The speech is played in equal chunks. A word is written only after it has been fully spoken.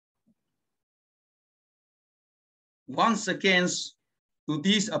once again to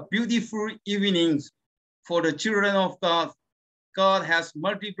this beautiful evening for the children of God. God has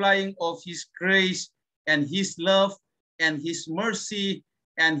multiplying of his grace and his love and his mercy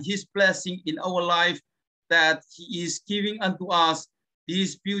and his blessing in our life, that he is giving unto us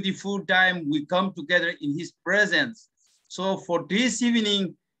this beautiful time we come together in his presence. So for this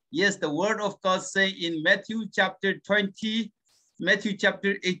evening, yes, the word of God say in Matthew chapter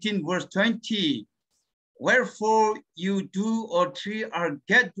 18, verse 20, wherefore you 2 or 3 are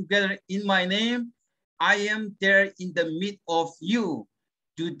get together in my name, I am there in the midst of you.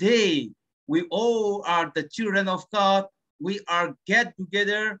 Today, we all are the children of God. We are get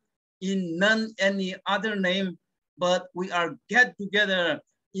together in none any other name, but we are get together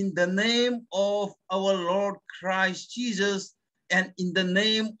in the name of our Lord Christ Jesus and in the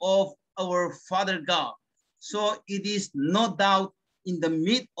name of our Father God. So it is no doubt in the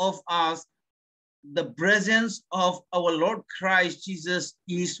midst of us, the presence of our Lord Christ Jesus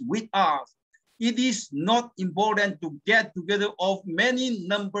is with us. It is not important to get together of many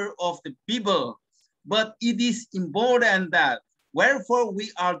number of the people, but it is important that wherefore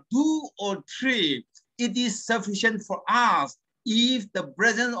we are 2 or 3, it is sufficient for us if the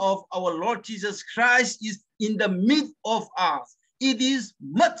presence of our Lord Jesus Christ is in the midst of us. It is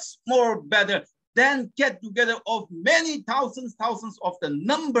much more better than get together of many thousands of the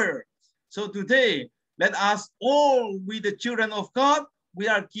number. So today, let us all, with the children of God, we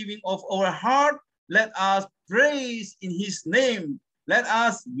are giving of our heart. Let us praise in his name. Let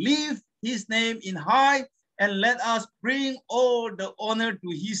us lift his name in high, and let us bring all the honor to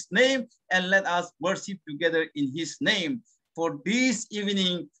his name, and let us worship together in his name. For this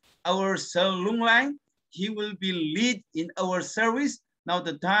evening, our Sir Lung Lang, he will be lead in our service. Now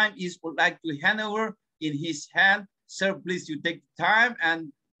the time is, would like to hand over in his hand. Sir, please you take the time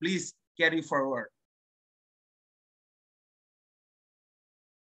and please carry forward.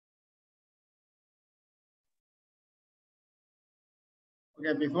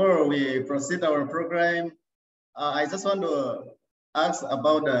 Okay, before we proceed our program, I just want to ask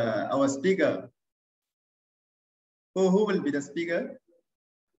about our speaker. Who will be the speaker?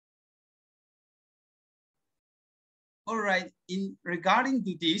 All right, in regarding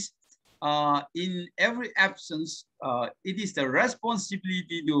to this, in every absence, it is the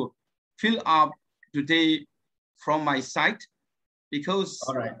responsibility to fill up today from my side, because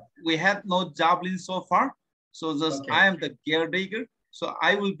we had no javelin so far. So just I am the caretaker. So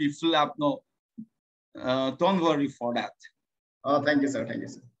I will be fill up. No, don't worry for that. Oh, thank you, sir. Thank you,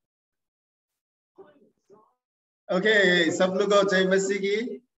 sir. Okay, सब लोग जय मसीह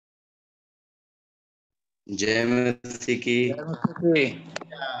की. जय मसीह की.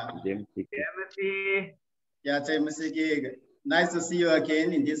 Yeah, जय मसीह की. Nice to see you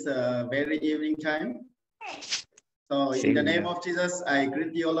again in this very evening time. So in the name of Jesus, I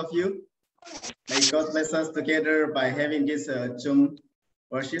greet you all of you. May God bless us together by having this Zoom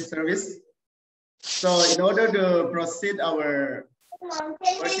worship service. So in order to proceed our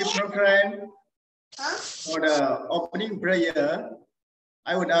worship program, for the opening prayer,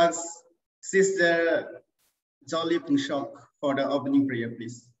 I would ask Sister Jolly Phungshok for the opening prayer,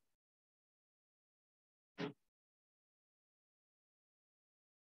 please.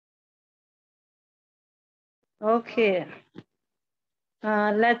 Okay.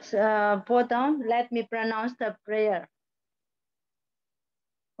 Let's bow down. Let me pronounce the prayer.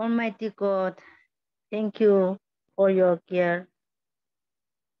 Almighty God, thank you for your care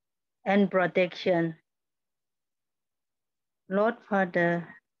and protection. Lord Father,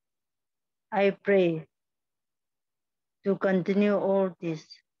 I pray to continue all this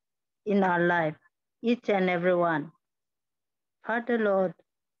in our life, each and every one. Father Lord,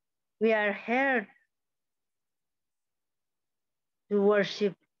 we are here to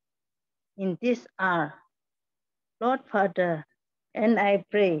worship in this hour. Lord Father, and I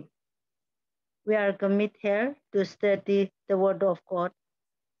pray we are committed here to study the Word of God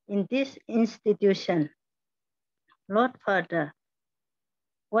in this institution. Lord Father,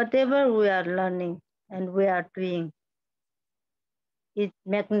 whatever we are learning and we are doing, it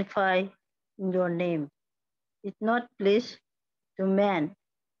magnify in your name. It not please to man.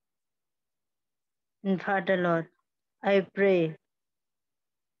 And Father Lord, I pray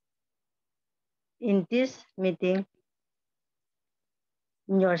in this meeting,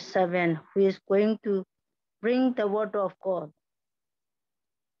 in your servant who is going to bring the word of God.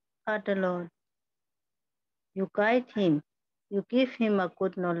 Father Lord, you guide him, you give him a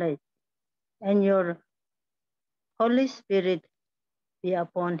good knowledge, and your Holy Spirit be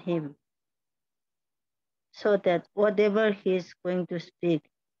upon him, so that whatever he is going to speak,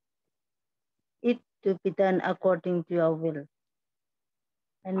 it to be done according to your will.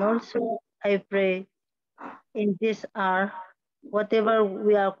 And also, I pray in this hour, whatever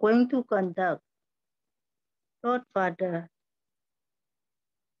we are going to conduct, Lord Father,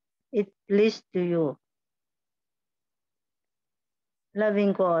 it pleases to you.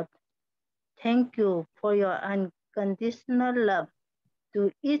 Loving God, thank you for your unconditional love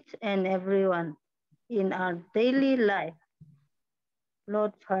to each and everyone in our daily life,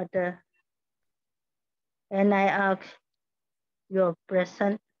 Lord Father. And I ask your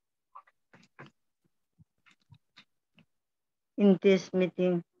presence in this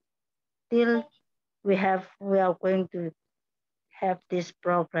meeting till we are going to have this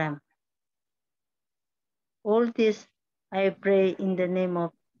program. All this I pray in the name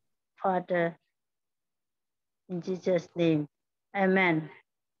of Father, in Jesus' name. Amen.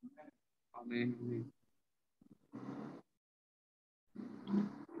 Amen.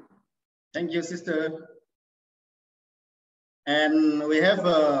 Thank you, sister. And we have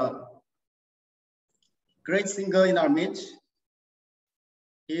a great singer in our midst.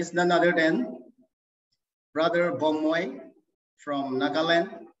 He is none other than Brother Bong Moy from Nagaland,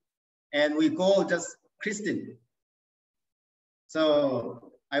 and we call just Christian.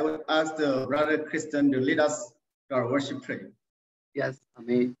 So I would ask the Brother Christian to lead us to our worship prayer. Yes,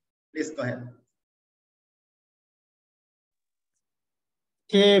 Amen. Please go ahead.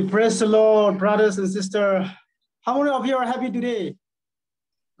 Okay, praise the Lord, brothers and sisters. How many of you are happy today?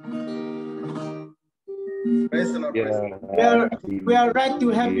 Praise the Lord. We are right to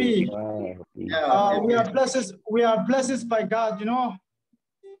happy. Yeah, we are blessed by God, you know.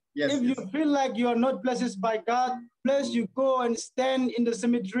 Yes, if you feel like you are not blessed by God, please you go and stand in the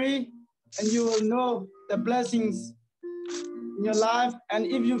cemetery and you will know the blessings in your life. And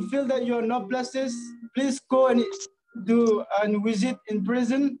if you feel that you are not blessed, please go and visit in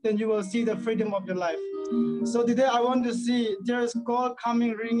prison, then you will see the freedom of your life. So today I want to see there is call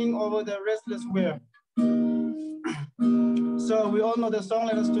coming ringing over the restless wheel. So we all know the song,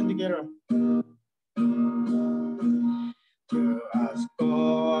 let us tune together. There has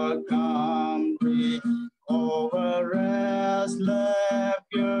call come ringing over restless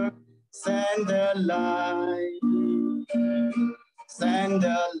wheel. Send the light, send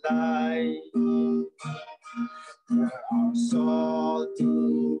the light. There are souls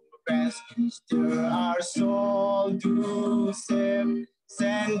to rescue, there are souls to save.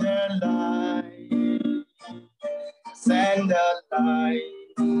 Send the light, send the light,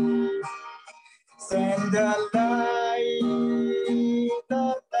 send the light.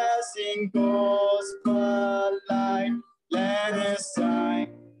 The blessing gospel light, let it shine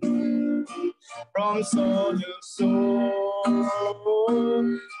from soul to soul.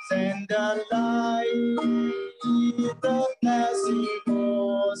 Send the light, the blessing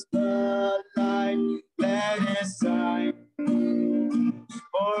gospel light, let it shine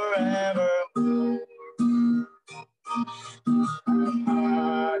forevermore.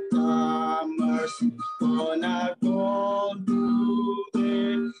 Heart of mercy on our gold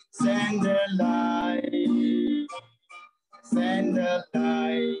today. Send the light, send the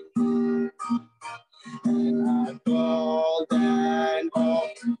light. And our golden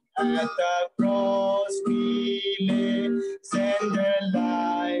hope at the cross we lay. Send the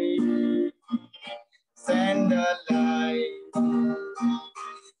light, send the light,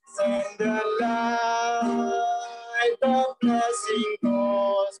 send the light. The blessing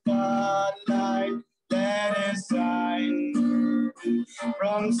gospel light, let it shine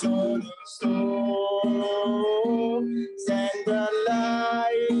from soul to soul. Send the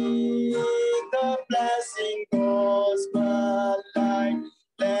light, the blessing gospel light,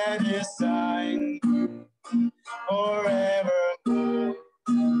 let it shine forevermore.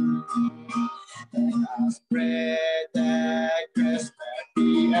 Let us spread that grace and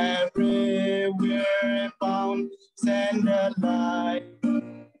be everywhere found. Send the light,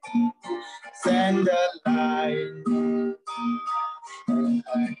 send the light. And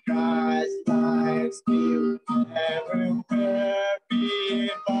Christ like spirit everywhere be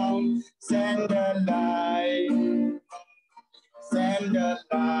found. Send the light, send the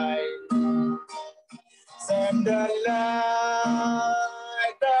light, send the light.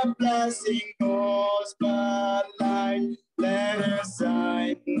 The blessing gospel light, let it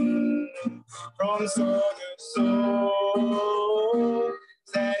shine from soul to soul.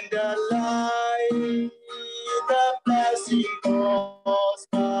 Send the light, the blessing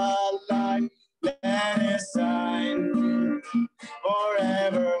gospel light, let it shine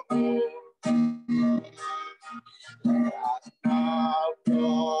forevermore. Let us now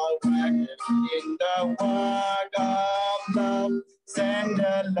grow active in the work of love. Send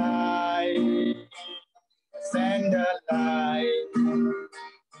the light, send the light.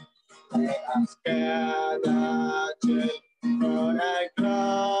 Let us gather for a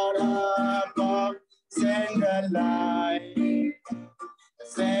cloud above. Send the light,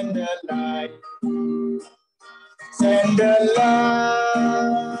 send the light, send the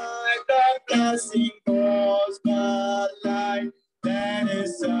light, the blessing gospel light that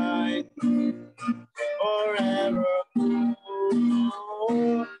is shine forever.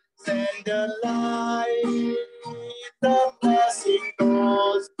 Send the light, the blessing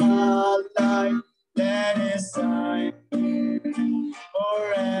gospel light that is shine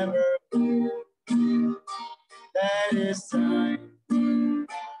forever. That is shine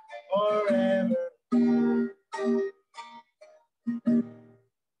forever.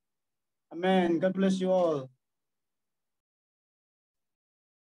 Amen. God bless you all.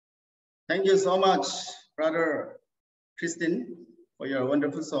 Thank you so much, Brother Christine, for your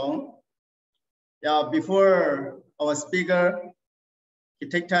wonderful song. Yeah, before our speaker, he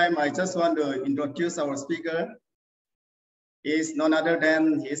take time, I just want to introduce our speaker. He is none other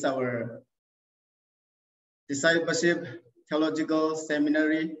than he is our Discipleship Theological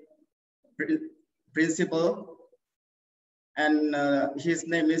Seminary principal, and his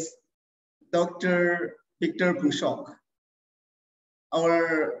name is Dr. Victor Phungshok.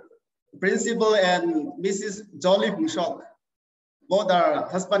 Our principal and Mrs. Jolly Phungshok, both are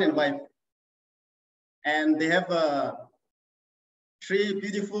husband and wife, and they have 3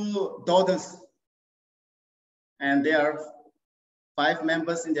 beautiful daughters, and there are 5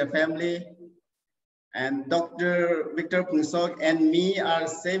 members in their family. And Dr. Victor Phungshok and me are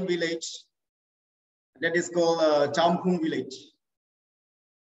same village. That is called Champung village.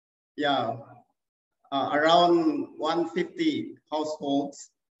 Yeah, around 150 households.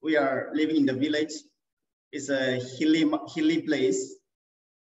 We are living in the village. It's a hilly place.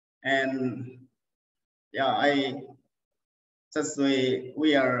 And yeah,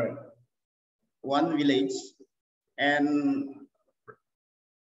 we are one village. And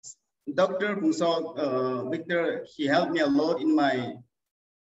Dr. Phungshok, Victor, he helped me a lot in my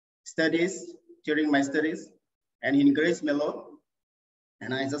studies, during my studies, and he encouraged me a lot.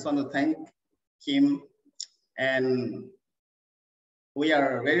 And I just want to thank him. And we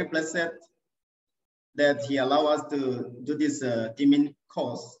are very blessed that he allowed us to do this teaming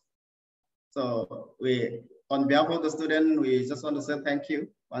course. So on behalf of the student, we just want to say thank you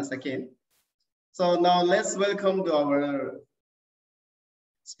once again. So now let's welcome to our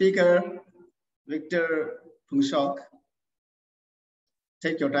speaker, Victor Phungshok.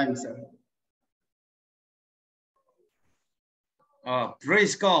 Take your time, sir.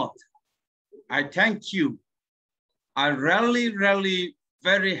 Praise God. I thank you. I'm really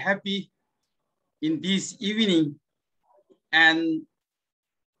very happy in this evening. And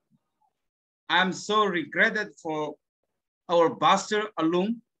I'm so regretted for our Pastor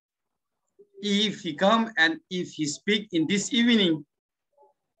Alung. If he come and if he speak in this evening,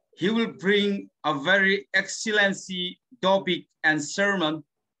 he will bring a very excellency topic and sermon,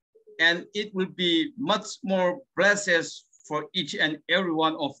 and it will be much more blessed for each and every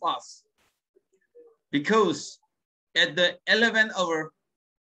one of us. Because at the 11th hour,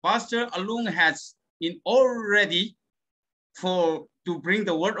 Pastor Alung has in already to bring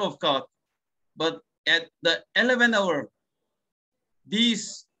the word of God. But at the 11th hour,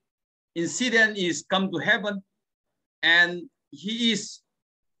 this incident is come to happen, and he is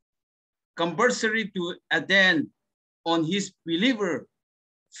compulsory to attend on his believer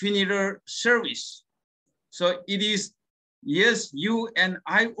funeral service. So it is, yes, you and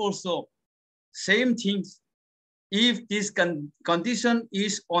I also, same things. If this condition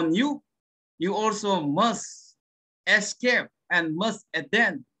is on you, you also must escape and must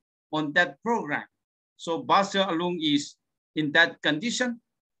attend on that program. So Pastor Alung is in that condition.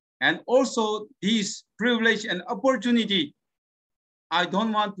 And also this privilege and opportunity, I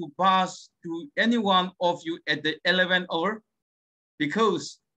don't want to pass to any one of you at the 11th hour,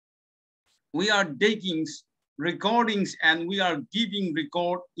 because we are taking recordings and we are giving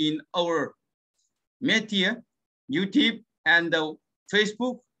record in our media, YouTube and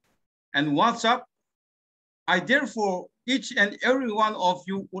Facebook and WhatsApp. I therefore, each and every one of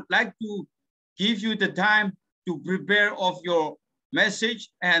you would like to give you the time to prepare of your message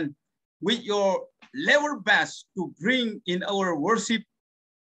and with your level best to bring in our worship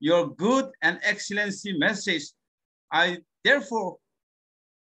your good and excellency message. I therefore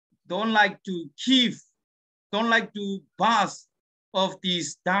don't like to pass of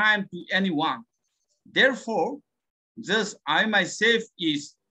this time to anyone. Therefore, just I myself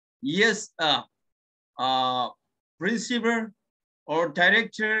is, yes, principal or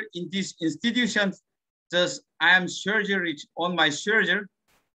director in this institution, just I am surgery on my surgery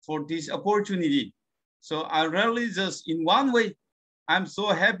for this opportunity. So I really just in one way, I'm so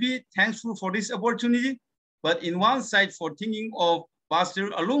happy, thankful for this opportunity. But in one side, for thinking of Pastor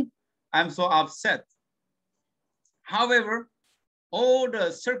Alung, I'm so upset. However, all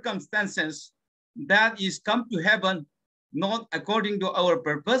the circumstances that is come to heaven, not according to our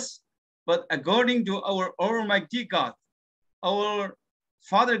purpose, but according to our Almighty God. Our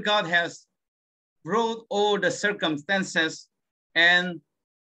Father God has brought all the circumstances, and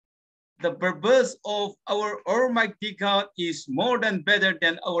the purpose of our Almighty God is more than better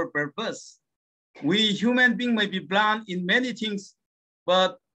than our purpose. We human beings may be blind in many things,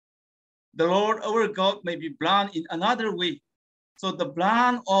 but the Lord our God may be blind in another way. So the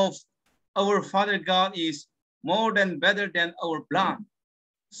plan of our Father God is more than better than our plan.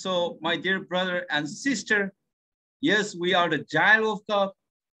 So my dear brother and sister, yes, we are the child of God.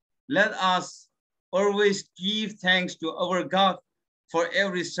 Let us always give thanks to our God for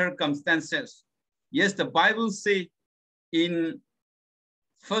every circumstances. Yes, the Bible says in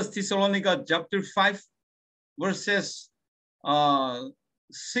 1 Thessalonians chapter 5, verses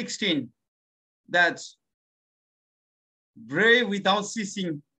 16, that pray without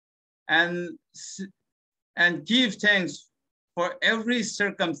ceasing and give thanks for every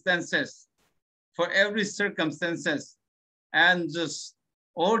circumstances, and just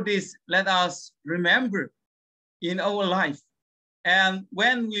all this let us remember in our life. And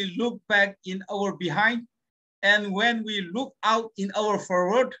when we look back in our behind, and when we look out in our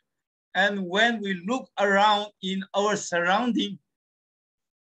forward, and when we look around in our surrounding,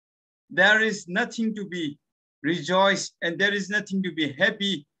 there is nothing to be rejoiced and there is nothing to be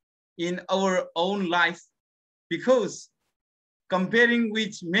happy in our own life, because comparing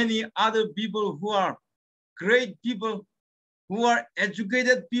with many other people who are great people, who are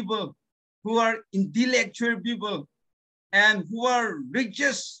educated people, who are intellectual people, and who are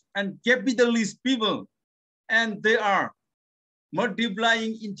richest and capitalist people, and they are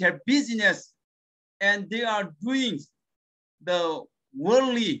multiplying in their business, and they are doing the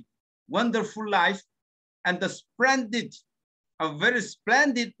worldly wonderful life and the splendid, a very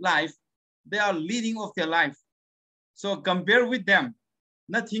splendid life they are leading of their life. So compare with them,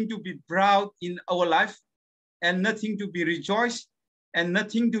 nothing to be proud in our life, and nothing to be rejoiced, and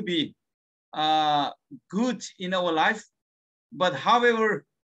nothing to be good in our life. But however,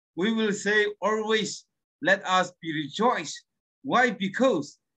 we will say always, let us be rejoiced. Why?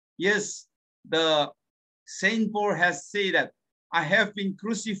 Because, yes, the Saint Paul has said that I have been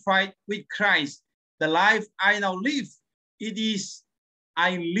crucified with Christ. The life I now live, it is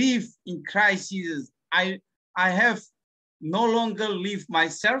I live in Christ Jesus. I have no longer live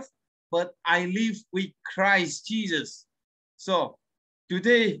myself, but I live with Christ Jesus. So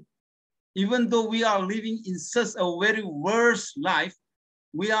today, even though we are living in such a very worse life,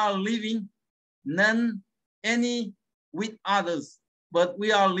 we are living none any with others, but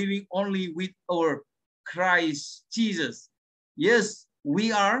we are living only with our Christ Jesus. Yes,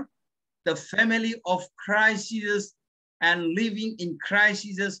 we are the family of Christ Jesus and living in Christ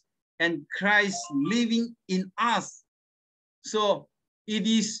Jesus, and Christ living in us. So it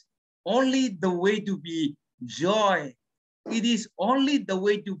is only the way to be joy. It is only the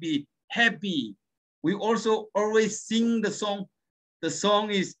way to be happy. We also always sing the song. The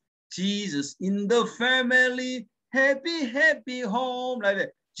song is Jesus in the family, happy, happy home, like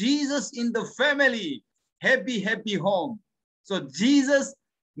that. Jesus in the family, happy, happy home. So Jesus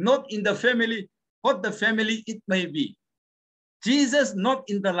not in the family, what the family it may be. Jesus not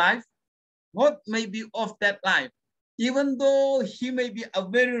in the life, what may be of that life. Even though he may be a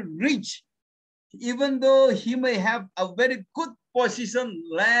very rich, even though he may have a very good position,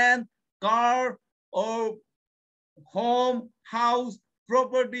 land, car, or home, house,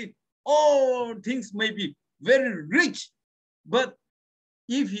 property, all things may be very rich. But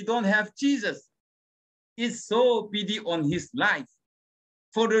if he don't have Jesus, it's so pity on his life.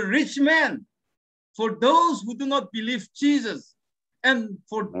 For the rich man, for those who do not believe Jesus, and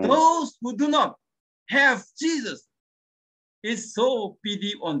for those who do not have Jesus, it's so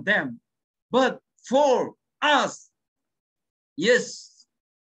pity on them. But for us, yes,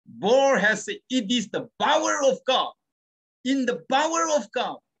 Bohr has said it is the power of God. In the power of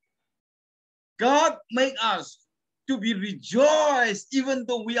God, God made us to be rejoiced even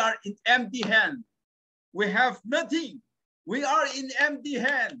though we are in empty hand. We have nothing. We are in empty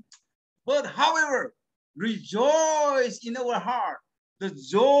hand. But however, rejoice in our heart. The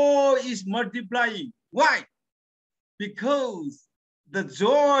joy is multiplying. Why? Because the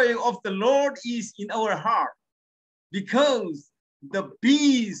joy of the Lord is in our heart. Because the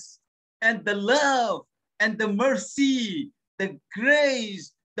peace and the love and the mercy, the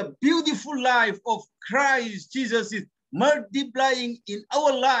grace, the beautiful life of Christ Jesus is multiplying in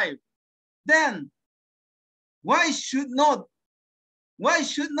our life, then why should not? Why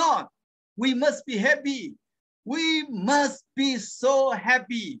should not? We must be happy. We must be so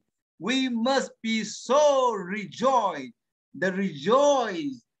happy. We must be so rejoiced. The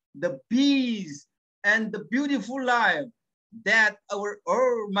rejoice, the peace, and the beautiful life that our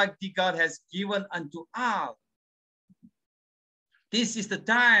Almighty God has given unto us. This is the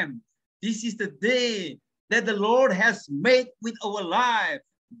time. This is the day that the Lord has made with our life.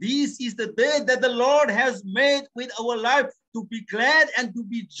 This is the day that the Lord has made with our life, to be glad and to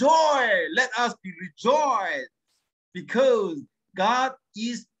be joy. Let us be rejoiced, because God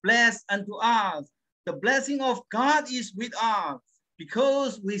is blessed unto us. The blessing of God is with us,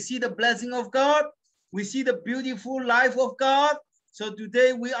 because we see the blessing of God. We see the beautiful life of God. So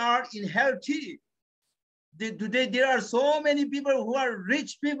today we are in healthy. Today there are so many people who are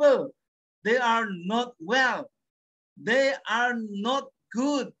rich people. They are not well. They are not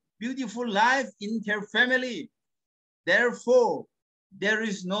good, beautiful life in their family. Therefore, there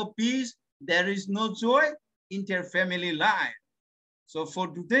is no peace, there is no joy in their family life. So for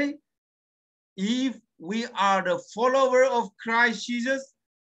today, if we are the follower of Christ Jesus,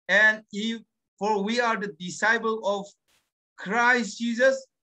 and for we are the disciple of Christ Jesus,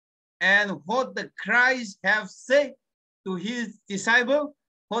 and what the Christ have said to his disciple,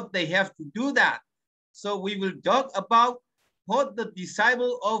 what they have to do that. So we will talk about what the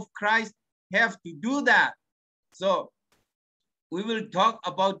disciple of Christ have to do that. So we will talk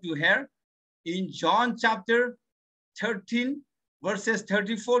about you here in John chapter 13, verses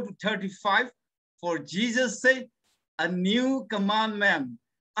 34 to 35. For Jesus said, a new commandment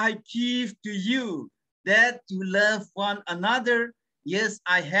I give to you, that you love one another. Yes,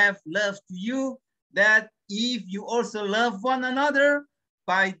 I have loved you, that if you also love one another,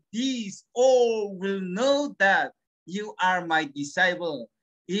 by this all will know that you are my disciple,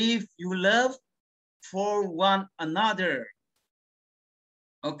 if you love for one another.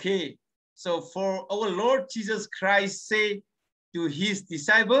 Okay, so for our Lord Jesus Christ say to his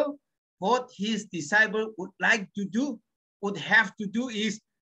disciple, what his disciple would like to do, would have to do is,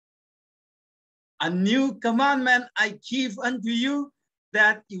 a new commandment I give unto you,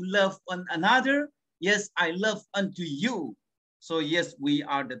 that you love one another. Yes, I love unto you. So yes, we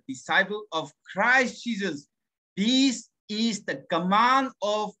are the disciple of Christ Jesus. This is the command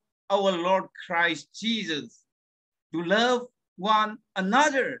of our Lord Christ Jesus. To love one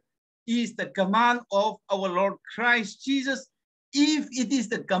another is the command of our Lord Christ Jesus. If it is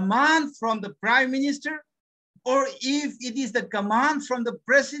the command from the Prime Minister, or if it is the command from the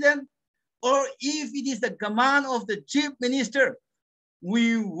President, or if it is the command of the Chief Minister,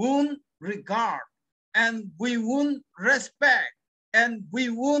 we won't regard, and we won't respect, and we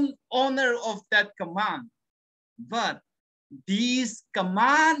won't honor of that command. But this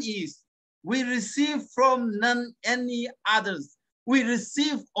command is, we receive from none any others. We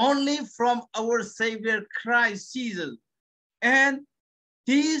receive only from our Savior Christ Jesus. And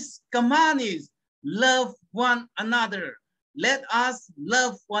this command is, love one another. Let us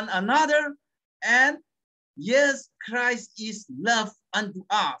love one another. And yes, Christ is love unto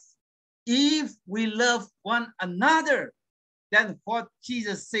us. If we love one another, then what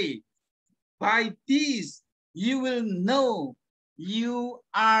Jesus said, by this you will know you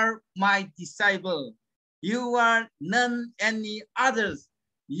are my disciple. You are none any others.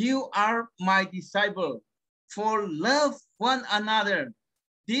 You are my disciple. For love one another.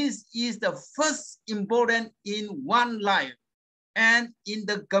 This is the first important in one life, and in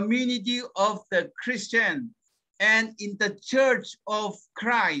the community of the Christian, and in the church of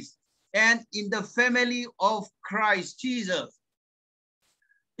Christ, and in the family of Christ Jesus.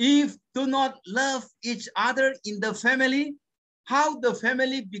 If do not love each other in the family, how the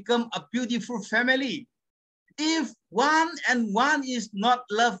family become a beautiful family? If one and one is not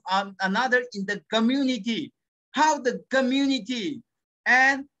love another in the community, how the community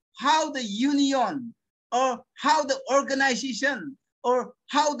and how the union, or how the organization, or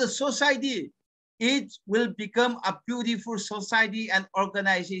how the society, it will become a beautiful society and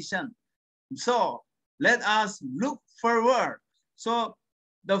organization. So let us look forward. So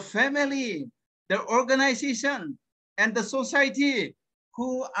the family, the organization, and the society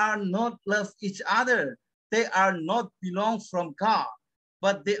who are not love each other, they are not belong from God,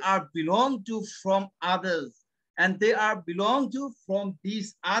 but they are belong to from others, and they are belong to from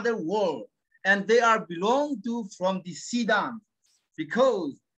this other world, and they are belong to from the Satan,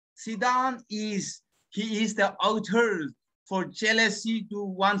 because Satan is, he is the author for jealousy to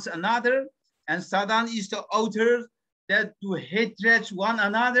one another, And Satan is the author that to hatred one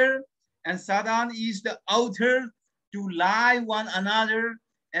another. And Satan is the author to lie one another.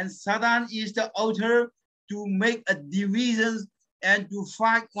 And Satan is the author to make a division and to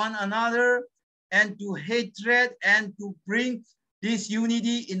fight one another and to hatred and to bring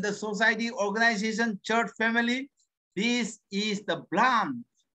disunity in the society, organization, church, family. This is the plan,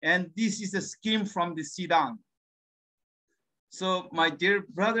 and this is a scheme from the Satan. So my dear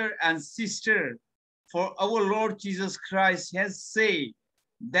brother and sister, for our Lord Jesus Christ has said,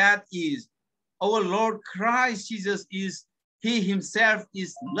 that is, our Lord Christ Jesus is, he himself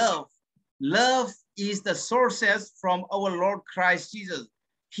is love. Love is the sources from our Lord Christ Jesus.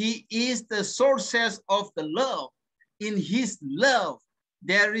 He is the sources of the love. In his love,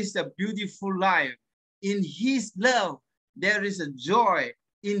 there is a beautiful life. In his love, there is a joy.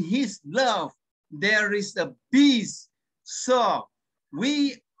 In his love, there is a peace. So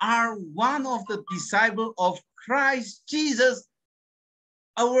we are one of the disciples of Christ Jesus.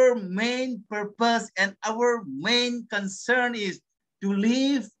 Our main purpose and our main concern is to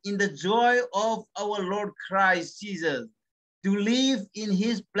live in the joy of our Lord Christ Jesus, to live in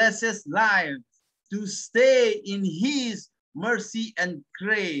his blessed life, to stay in his mercy and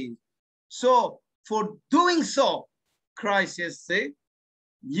grace. So for doing so, Christ has said,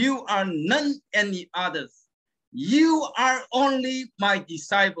 you are none any others. You are only my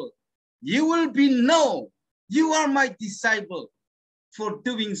disciple. You will be known. You are my disciple for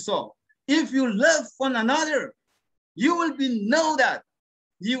doing so. If you love one another, you will be know that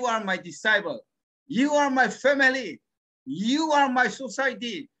you are my disciple. You are my family. You are my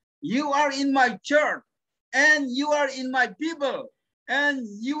society. You are in my church. And you are in my people. And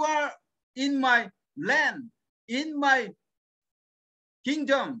you are in my land, in my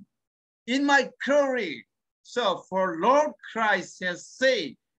kingdom, in my glory. So for Lord Christ has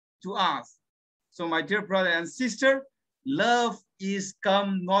said to us, so my dear brother and sister, love is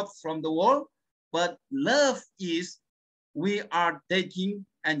come not from the world, but love is we are taking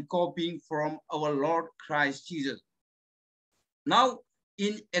and copying from our Lord Christ Jesus. Now,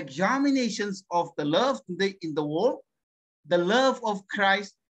 in examinations of the love today in the world, the love of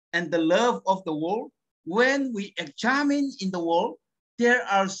Christ and the love of the world, when we examine in the world, there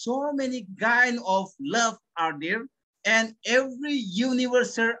are so many kind of love are there, and every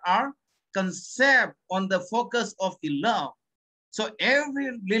universal are concept on the focus of the love. So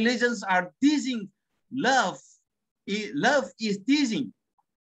every religions are teaching love. Love is teaching,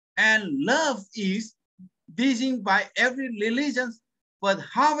 and love is teaching by every religion. But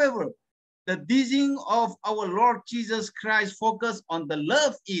however, the teaching of our Lord Jesus Christ focus on the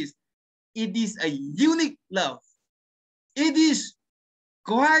love is, it is a unique love. It is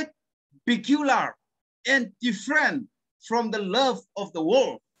quite peculiar and different from the love of the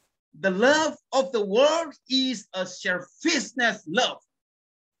world. The love of the world is a selfishness love.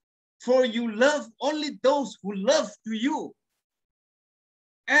 For you love only those who love to you.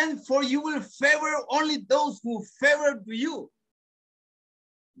 And for you will favor only those who favor to you.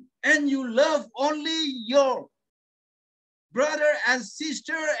 And you love only your brother and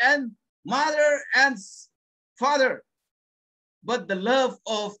sister and mother and father. But the love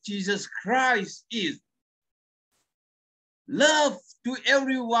of Jesus Christ is love to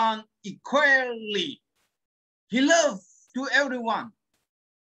everyone equally. He loves to everyone.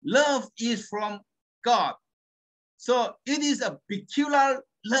 Love is from God. So it is a peculiar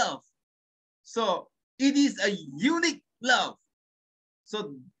love. So it is a unique love.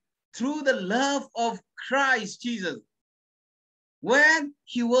 So through the love of Christ Jesus, when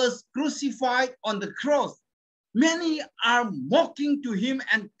he was crucified on the cross, many are mocking to him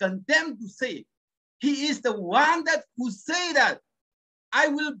and condemned to say, he is the one that who say that I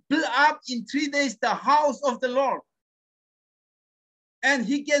will build up in 3 days the house of the Lord. And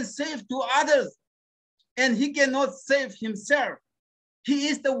he can save to others, and he cannot save himself. He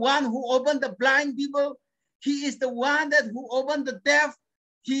is the one who opened the blind people. He is the one that who opened the deaf.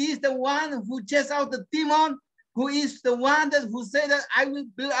 He is the one who chased out the demon, who is the one that who said that I will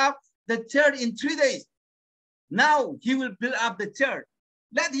build up the church in 3 days. Now he will build up the church.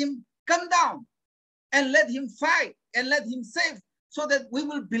 Let him come down and let him fight and let him save so that we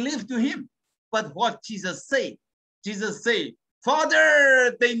will believe to him. But what Jesus said, Jesus said,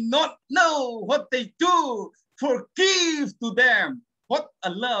 Father, they not know what they do. Forgive to them. What a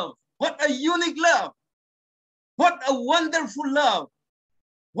love. What a unique love. What a wonderful love.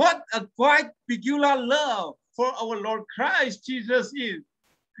 What a quite peculiar love for our Lord Christ Jesus is.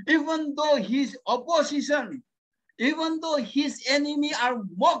 Even though his opposition, even though his enemy are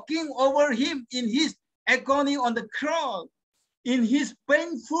mocking over him in his agony on the cross, in his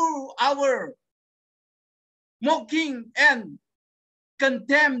painful hour, mocking and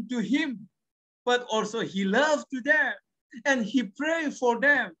contempt to him, but also he loved to them, and he prayed for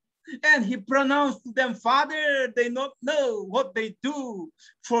them, and he pronounced to them, Father, they not know what they do,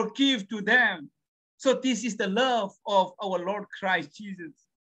 forgive to them. So this is the love of our Lord Christ Jesus.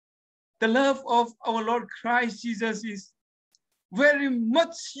 The love of our Lord Christ Jesus is very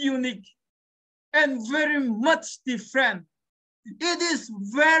much unique and very much different. It is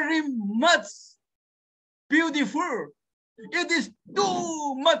very much beautiful. It is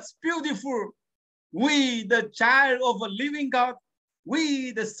too much beautiful. We, the child of a living God,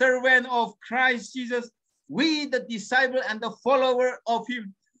 we, the servant of Christ Jesus, we, the disciple and the follower of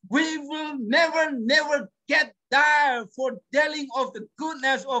him, we will never get tired for telling of the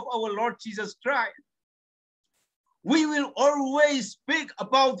goodness of our Lord Jesus Christ. We will always speak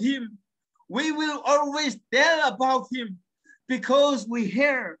about him. We will always tell about him because we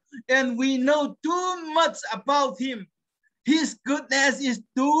hear and we know too much about him. His goodness is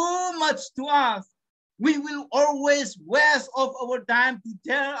too much to us. We will always waste of our time to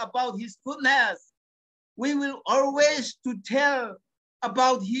tell about his goodness. We will always to tell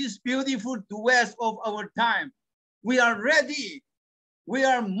about his beautiful to waste of our time. We are ready. We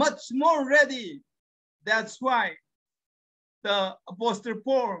are much more ready. That's why the Apostle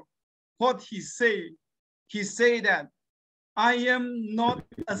Paul, what he said that I am not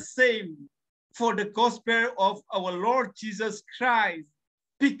ashamed for the gospel of our Lord Jesus Christ,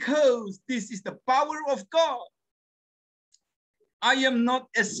 because this is the power of God. I am not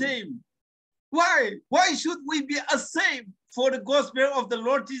ashamed. Why? Why should we be ashamed for the gospel of the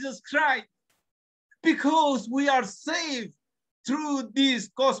Lord Jesus Christ? Because we are saved through this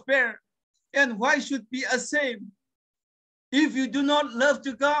gospel. And why should be ashamed? If you do not love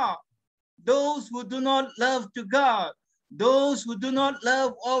to God, those who do not love to God, those who do not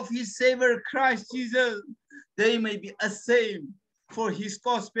love of his Savior Christ Jesus, they may be ashamed for his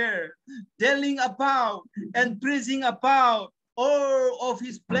gospel, telling about and preaching about all of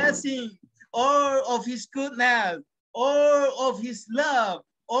his blessing, all of his goodness, all of his love,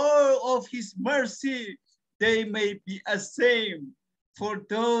 all of his mercy. They may be ashamed for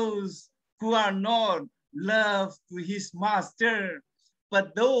those who are not love to his master,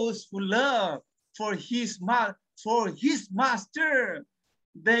 but those who love for his master,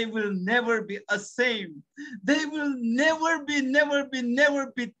 they will never be ashamed. They will never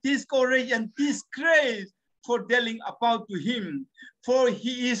be discouraged and disgraced for telling about to him. For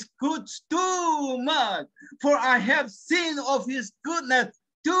he is good too much. For I have seen of his goodness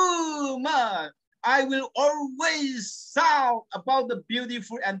too much. I will always shout about the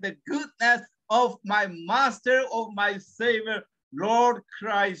beautiful and the goodness of my master, of my Savior, Lord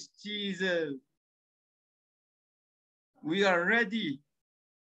Christ Jesus. We are ready.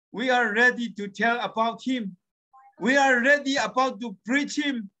 We are ready to tell about him. We are ready about to preach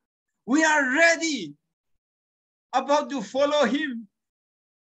him. We are ready about to follow him.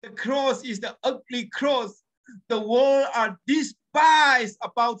 The cross is the ugly cross. The world are despised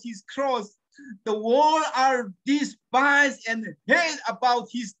about his cross. The world are despised and hate about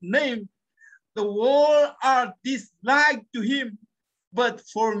his name. The world are disliked to him. But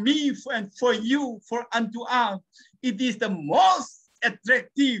for me and for you, for unto us, it is the most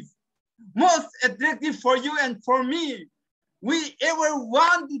attractive for you and for me. We ever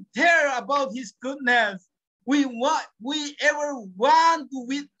want to hear about his goodness. We ever want to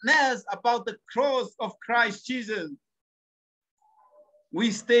witness about the cross of Christ Jesus.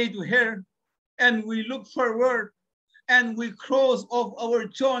 We stay to hear and we look forward and we cross of our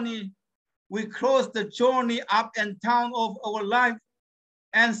journey. We cross the journey up and down of our life.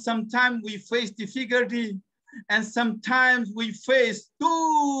 And sometimes we face difficulty, and sometimes we face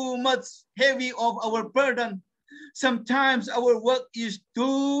too much heavy of our burden. Sometimes our work is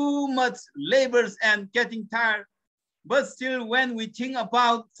too much labors and getting tired. But still, when we think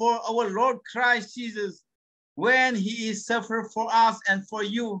about for our Lord Christ Jesus, when he is suffered for us and for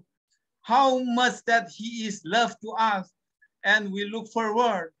you, how much that he is loved to us, and we look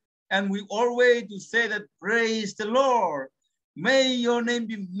forward, and we always to say that praise the Lord. May your name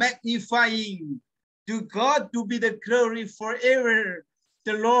be magnifying. To God to be the glory forever.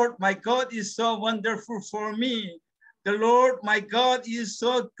 The Lord my God is so wonderful for me. The Lord my God is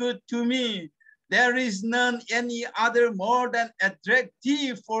so good to me. There is none any other more than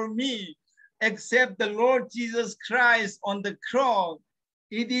attractive for me except the Lord Jesus Christ on the cross.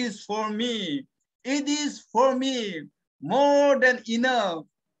 It is for me. It is for me more than enough,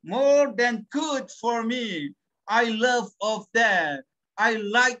 more than good for me. I love of that. I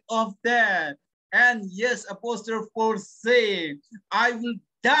like of that. And yes, Apostle Paul said, I will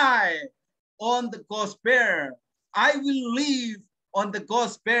die on the gospel. I will live on the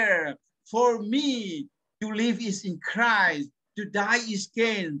gospel. For me, to live is in Christ, to die is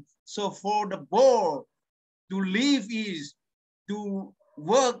gain. So for the bold, to live is to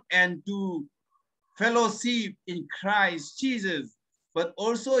work and to fellowship in Christ Jesus. But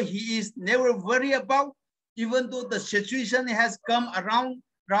also he is never worried about, even though the situation has come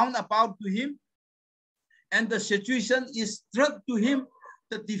round about to him, and the situation is struck to him,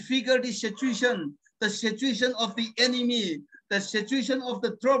 the difficulty situation, the situation of the enemy, the situation of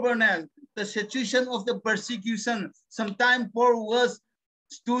the troubleness, the situation of the persecution. Sometimes Paul was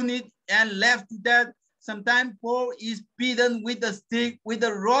stoned and left to death. Sometimes Paul is beaten with a stick, with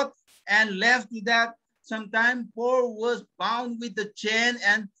a rod, and left to death. Sometimes Paul was bound with the chain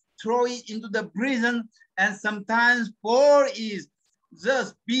and thrown into the prison. And sometimes Paul is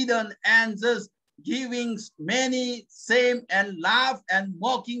just beaten and just giving many shame and laugh and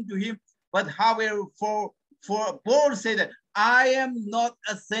mocking to him. But however, for Paul said that I am not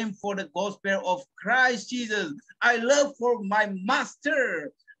ashamed for the gospel of Christ Jesus. I love for my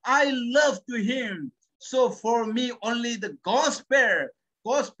master. I love to him. So for me, only the gospel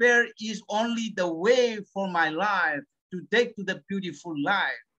is only the way for my life to take to the beautiful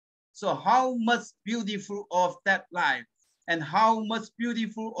life. So how much beautiful of that life, and how much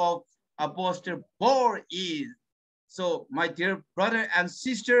beautiful of Apostle Paul is. So my dear brother and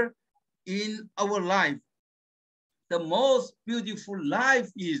sister, in our life, the most beautiful life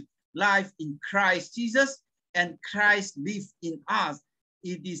is life in Christ Jesus, and Christ lives in us.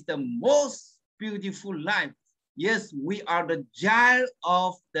 It is the most beautiful life. Yes, we are the child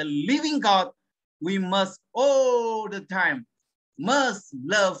of the living God. We must all the time must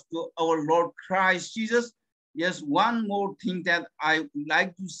love to our Lord Christ Jesus. Yes, one more thing that I would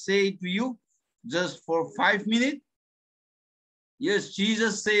like to say to you, just for 5 minutes. Yes,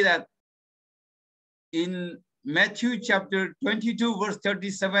 Jesus said that in Matthew chapter 22, verse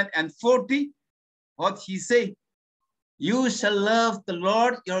 37 and 40, what he said, you shall love the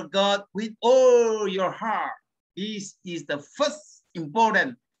Lord your God with all your heart. This is the first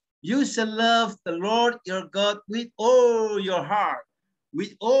important. You shall love the Lord your God with all your heart,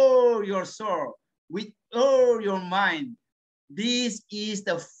 with all your soul, with all your mind. This is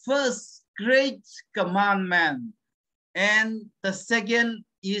the first great commandment. And the second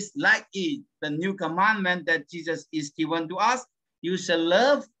is like it, the new commandment that Jesus is given to us. You shall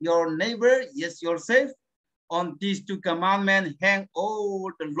love your neighbor, yes, yourself. On these two commandments hang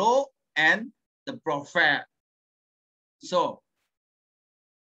all the law and the prophet. So,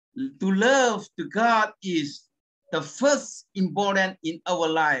 to love to God is the first important in our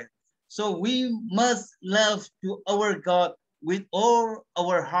life. So we must love to our God with all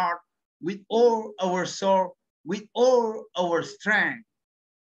our heart, with all our soul, with all our strength.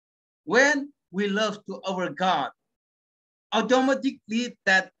 When we love to our God, automatically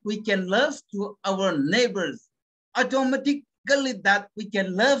that we can love to our neighbors, automatically that we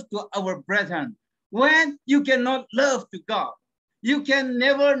can love to our brethren. When you cannot love to God, you can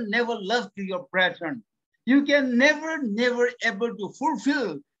never love to your brethren. You can never able to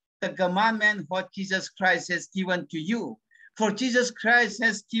fulfill the commandment what Jesus Christ has given to you. For Jesus Christ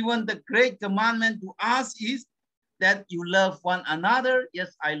has given the great commandment to us is that you love one another.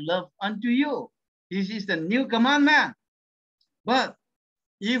 Yes, I love unto you. This is the new commandment. But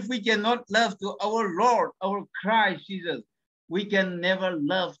if we cannot love to our Lord, our Christ Jesus, we can never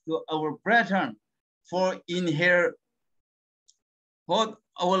love to our brethren. For in here, what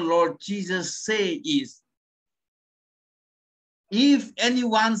our Lord Jesus say is, if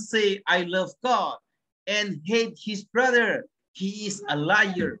anyone say, I love God and hate his brother, he is a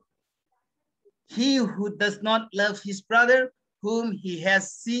liar. He who does not love his brother, whom he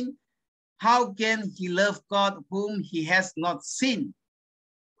has seen, how can he love God whom he has not seen?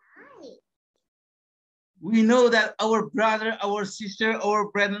 We know that our brother, our sister, our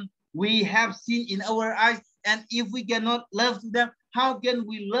brethren, we have seen in our eyes, and if we cannot love to them, how can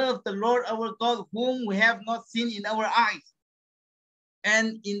we love the Lord our God whom we have not seen in our eyes?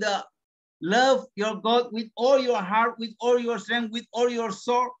 And in the love your God with all your heart, with all your strength, with all your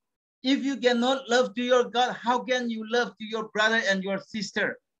soul. If you cannot love to your God, how can you love to your brother and your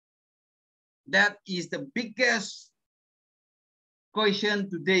sister? That is the biggest question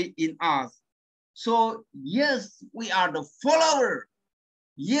today in us. So yes, we are the follower.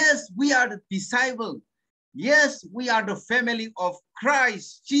 Yes, we are the disciple. Yes, we are the family of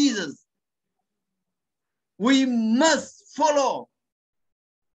Christ Jesus. We must follow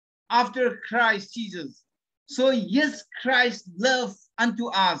after Christ Jesus. So yes, Christ love unto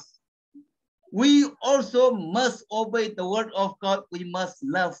us. we also must obey the word of God. We must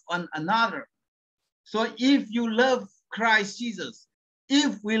love one another. So if you love Christ Jesus,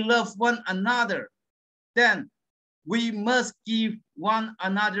 if we love one another, then we must give one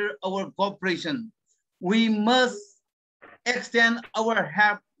another our cooperation. We must extend our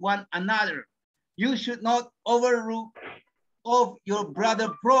help one another. You should not overlook of your brother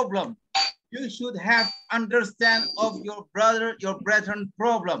problem. You should have understand of your brother, your brethren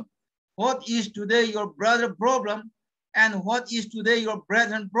problem. What is today your brother problem and what is today your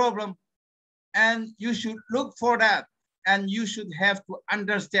brethren problem? And you should look for that and you should have to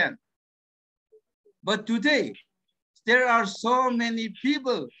understand. But today, there are so many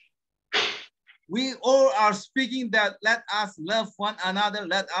people. We all are speaking that let us love one another,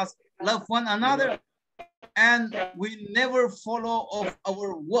 let us love one another. And we never follow of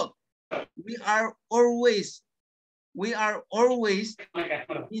our work. We are always in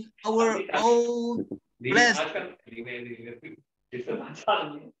our own blessing.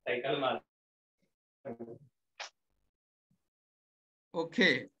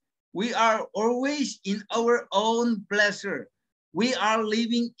 Okay, we are always in our own pleasure. We are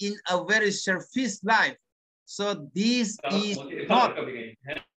living in a very surface life. So this is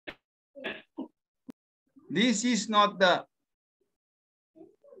not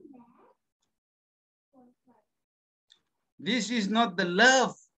the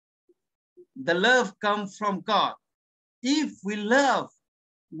love. The love comes from God. If we love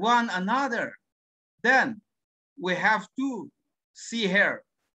one another, then we have to see her.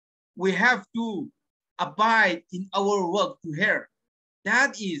 We have to abide in our work to her.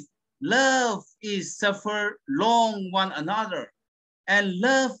 That is, love is suffer long one another, and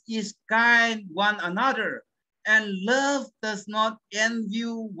love is kind one another, and love does not envy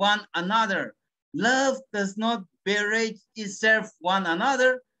one another. Love does not berate itself one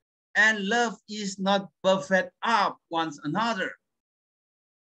another, and love is not puffed up one another.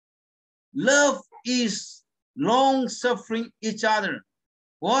 Love is long suffering each other.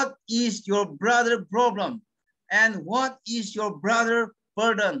 What is your brother problem? And what is your brother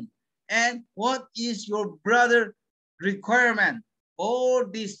burden? And what is your brother requirement? All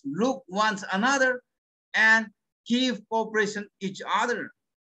these look one another and give cooperation each other.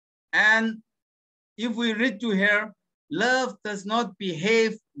 And if we read to here, love does not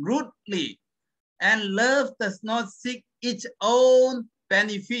behave rudely, and love does not seek its own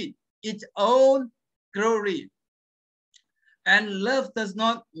benefit, its own glory. And love does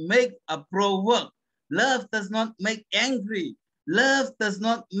not make a provoke. Love does not make angry. Love does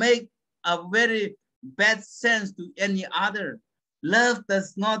not make a very bad sense to any other. Love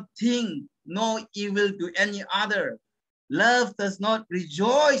does not think no evil to any other. Love does not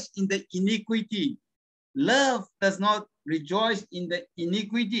rejoice in the iniquity. Love does not rejoice in the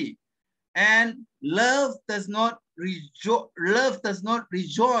iniquity. And love does not rejoice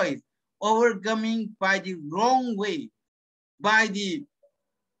overcoming by the wrong way, by the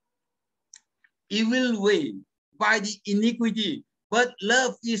evil way, by the iniquity. But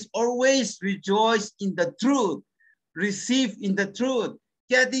love is always rejoice in the truth, receive in the truth,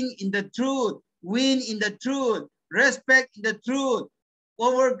 getting in the truth, win in the truth, respect in the truth,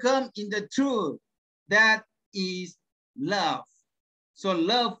 overcome in the truth. That is love. So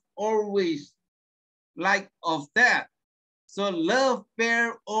love always like of that. So love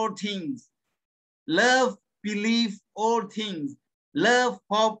bear all things. Love believe all things. Love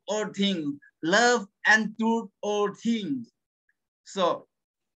hope all things. Love endure all things. So,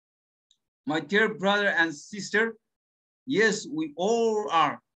 my dear brother and sister, yes, we all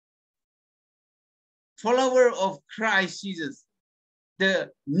are followers of Christ Jesus.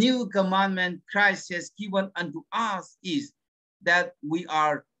 The new commandment Christ has given unto us is that we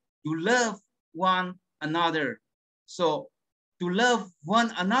are to love one another. So, to love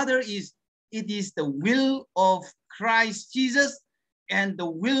one another is, it is the will of Christ Jesus, and the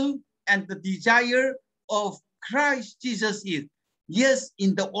will and the desire of Christ Jesus is. Yes,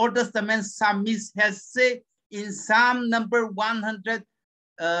 in the Old Testament, psalmist has said in Psalm number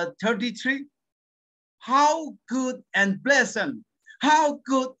 133, how good and pleasant, how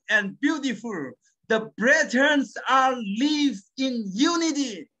good and beautiful the brethren are live in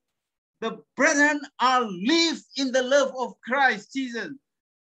unity. The brethren are live in the love of Christ Jesus.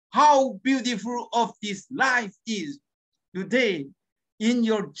 How beautiful of this life is today in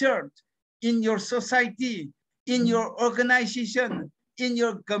your church, in your society, in your organization, in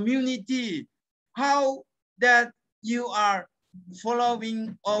your community, how that you are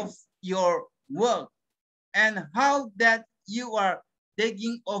following of your work, and how that you are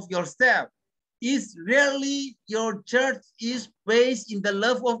taking of your step. Is really your church is based in the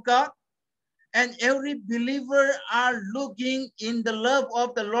love of God? and every believer are looking in the love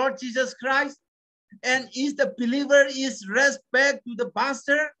of the Lord Jesus Christ, and is the believer is respect to the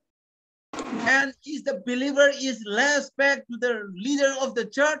pastor, and is the believer is respect to the leader of the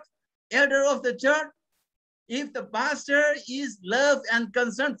church, elder of the church. If the pastor is love and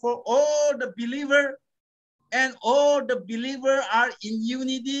concern for all the believer, and all the believer are in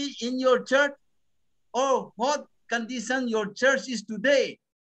unity in your church, or what condition your church is today?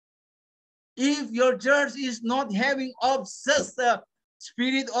 If your church is not having of such the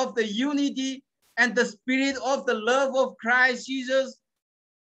spirit of the unity and the spirit of the love of Christ Jesus,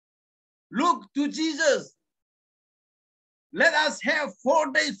 look to Jesus. Let us have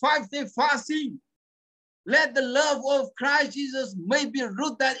 4 days, 5 days fasting. Let the love of Christ Jesus may be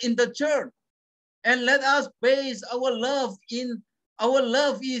rooted in the church. And let us base our love in, our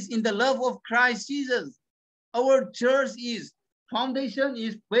love is in the love of Christ Jesus. Our church is, foundation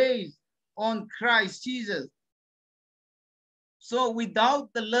is based on Christ Jesus. So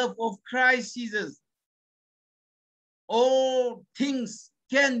without the love of Christ Jesus, all things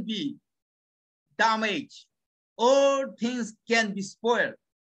can be damaged. All things can be spoiled.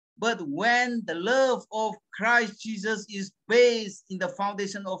 But when the love of Christ Jesus is based in the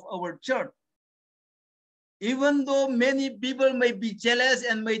foundation of our church, even though many people may be jealous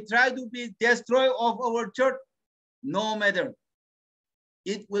and may try to be destroyed of our church, no matter,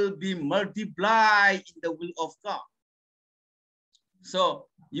 it will be multiplied in the will of God. So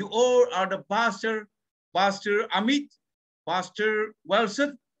you all are the pastor, Pastor Amit, Pastor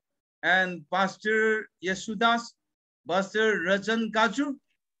Wilson, and Pastor Yesudas, Pastor Rajan Kaju,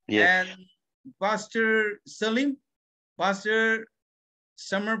 and Pastor Salim, Pastor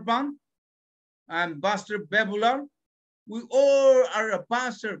Samarban, and Pastor Babular. We all are a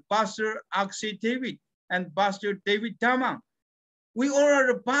pastor, Pastor Akshay David and Pastor David Tama. We all are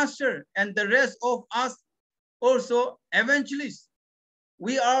a pastor, and the rest of us also evangelists.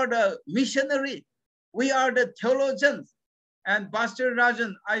 We are the missionary. We are the theologians. And Pastor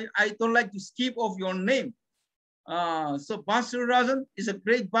Rajan, I don't like to skip off your name. So Pastor Rajan is a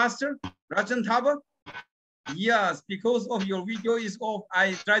great pastor, Rajan Thaba. Yes, because of your video is off,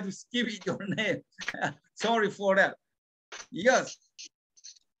 I try to skip it, your name. Sorry for that. Yes.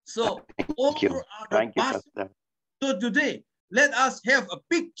 So all are the pastors. So today, let us have a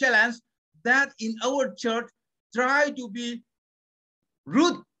big challenge that in our church, try to be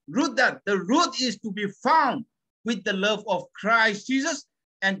root that. The root is to be found with the love of Christ Jesus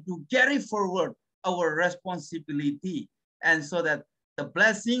and to carry forward our responsibility. And so that the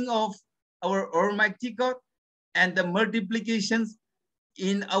blessing of our Almighty God and the multiplications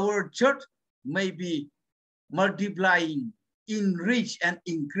in our church may be multiplying, enrich and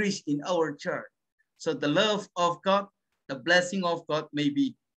increase in our church. So the love of God, the blessing of God may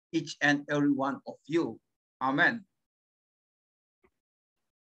be each and every one of you. Amen.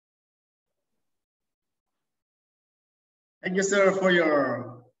 Thank you, sir, for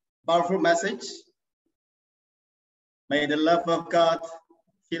your powerful message. May the love of God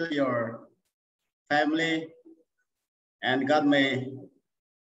fill your family, and God may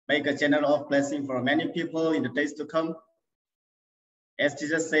make a channel of blessing for many people in the days to come. As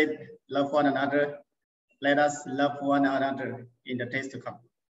Jesus said, love one another. Let us love one another in the days to come.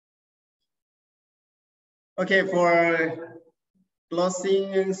 Okay, for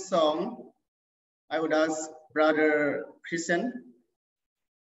closing song, I would ask Brother Christian,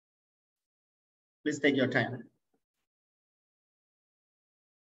 please take your time.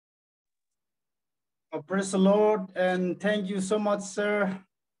 Oh, praise the Lord, and thank you so much, sir.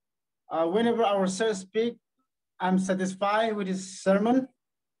 Whenever our sir speak, I'm satisfied with his sermon.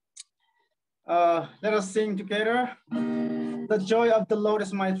 Let us sing together. The joy of the Lord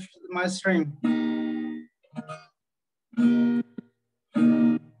is my strength.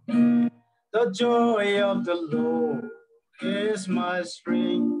 The joy of the Lord is my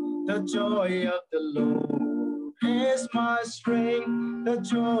strength. The joy of the Lord is my strength. The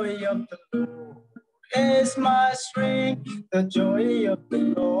joy of the Lord is my strength. The joy of the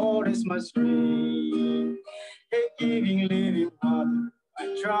Lord is my strength. A giving living water,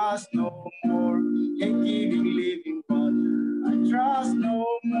 I trust no more. A giving living water, I trust no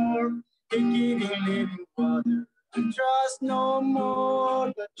more. A giving living water, I trust no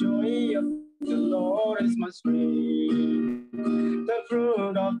more. The joy of the Lord is my strength. The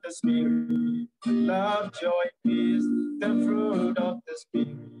fruit of the Spirit, love, joy, peace. The fruit of the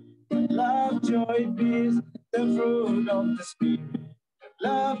Spirit, love, joy, peace. The fruit of the Spirit,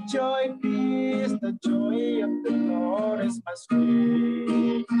 love, joy, peace. The joy of the Lord is my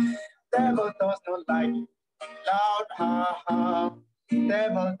strength. Devil does not like it. Loud, ha, ha.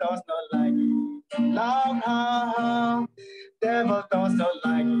 Devil does not like it. Loud, ha, ha. Devil doesn't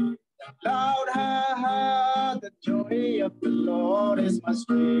like it. Loud, ha, ha. The joy of the Lord is my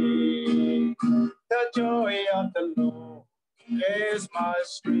strength. The joy of the Lord is my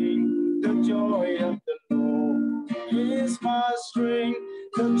strength. The joy of the Lord is my strength.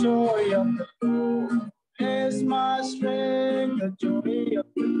 The joy of the Lord is my strength. The joy of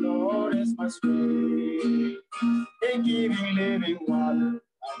the Lord is my strength. In giving living water,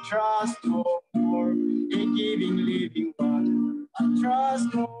 I trust no more. In giving living water, I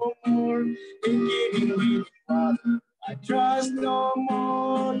trust no more. In giving living water, I trust no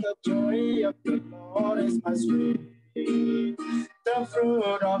more. The joy of the Lord is my strength. The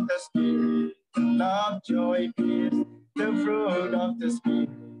fruit of the Spirit, love, joy, peace. The fruit of the Spirit,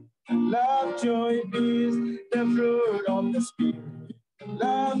 love, joy, peace. The fruit of the Spirit,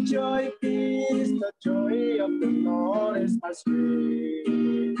 love, joy, peace. The joy of the Lord is my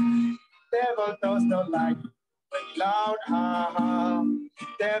strength. Devil does not like it. Loud, ha, ha.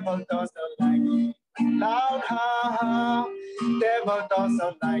 Devil does not like it. Loud, ha, ha. Devil does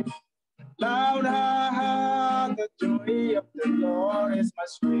not like it. Loud, ha, ha. The joy of the Lord is my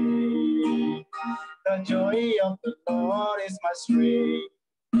strength. The joy of the Lord is my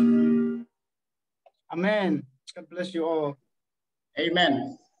strength. Amen. God bless you all.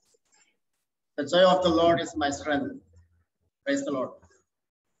 Amen. The joy of the Lord is my strength. Praise the Lord.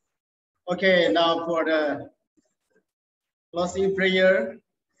 Okay, now for the closing prayer,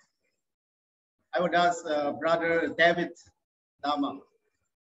 I would ask Brother David Dama.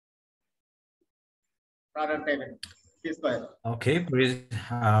 Brother David, please go ahead. Okay,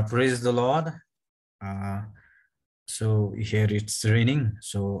 praise the Lord. So here it's raining,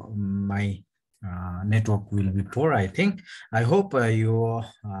 so my network will be poor, I think. I hope you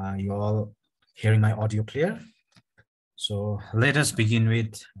all hearing my audio clear. So let us begin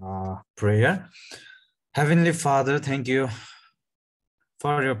with prayer. Heavenly Father, thank you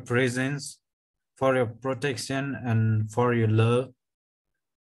for your presence, for your protection, and for your love.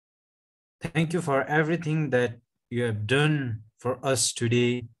 Thank you for everything that you have done for us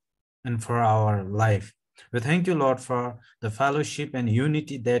today and for our life. We thank you, Lord, for the fellowship and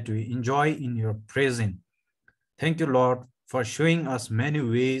unity that we enjoy in your presence. Thank you, Lord, for showing us many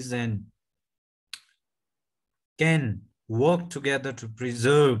ways and can work together to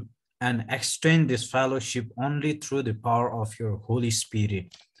preserve and extend this fellowship only through the power of your Holy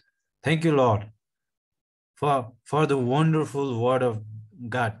Spirit. Thank you, Lord, for the wonderful word of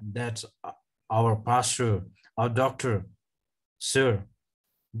God that our pastor, our doctor, sir,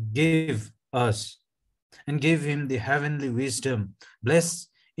 gave us and gave him the heavenly wisdom. Bless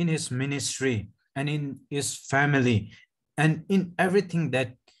in his ministry and in his family and in everything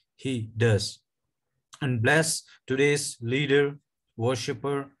that he does. And bless today's leader,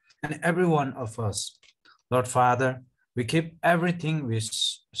 worshiper, and every one of us. Lord Father, we keep everything, we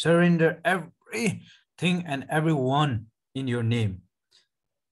surrender everything and everyone in your name.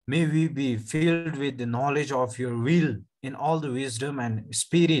 May we be filled with the knowledge of your will in all the wisdom and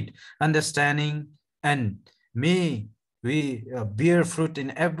spirit, understanding, and may we bear fruit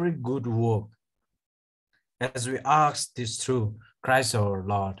in every good work. As we ask this through Christ our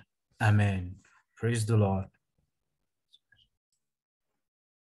Lord. Amen. Praise the Lord.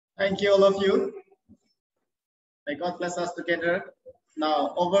 Thank you, all of you. May God bless us together.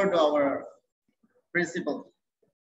 Now over to our principal.